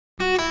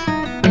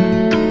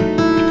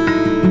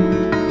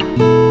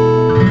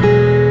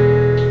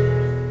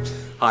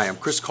Hi, I'm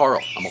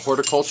Karl. I'm a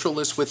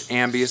horticulturalist with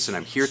Ambius, and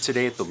I'm here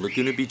today at the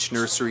Laguna Beach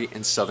Nursery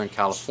in Southern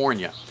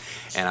California.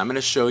 And I'm going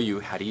to show you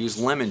how to use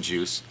lemon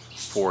juice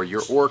for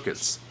your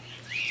orchids.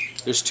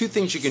 There's two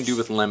things you can do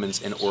with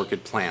lemons in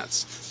orchid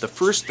plants. The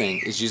first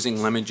thing is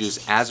using lemon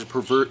juice as a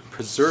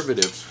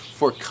preservative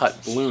for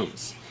cut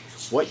blooms.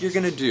 What you're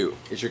going to do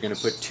is you're going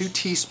to put 2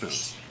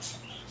 teaspoons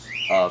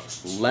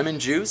of lemon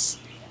juice,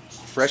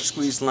 fresh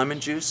squeezed lemon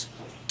juice,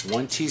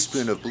 1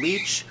 teaspoon of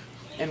bleach,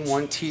 and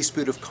 1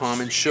 teaspoon of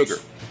common sugar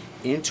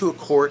into a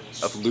quart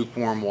of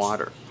lukewarm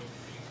water.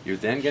 You're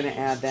then going to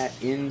add that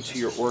into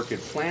your orchid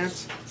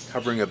plant,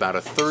 covering about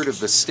 1/3 of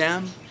the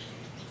stem,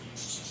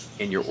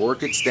 and your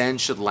orchids then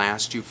should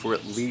last you for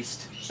at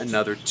least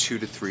another 2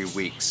 to 3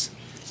 weeks.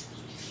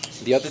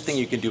 The other thing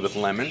you can do with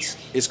lemons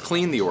is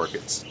clean the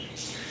orchids.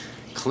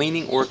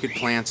 Cleaning orchid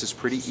plants is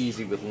pretty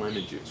easy with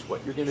lemon juice.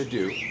 What you're going to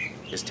do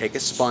is take a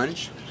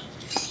sponge,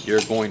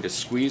 you're going to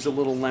squeeze a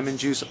little lemon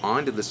juice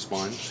onto the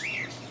sponge,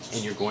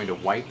 and you're going to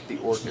wipe the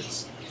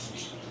orchids.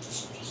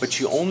 But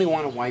you only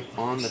want to wipe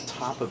on the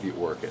top of the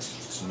orchid,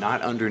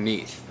 not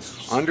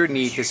underneath.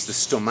 Underneath is the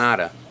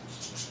stomata,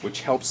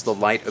 which helps the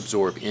light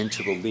absorb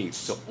into the leaf.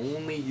 So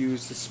only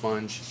use the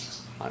sponge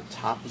on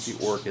top of the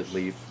orchid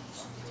leaf,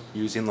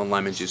 using the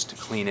lemon juice to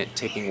clean it,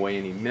 taking away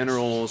any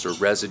minerals or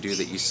residue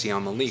that you see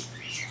on the leaf.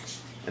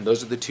 And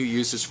those are the 2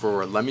 uses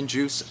for lemon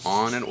juice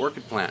on an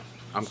orchid plant.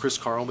 I'm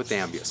Karl with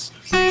Ambius.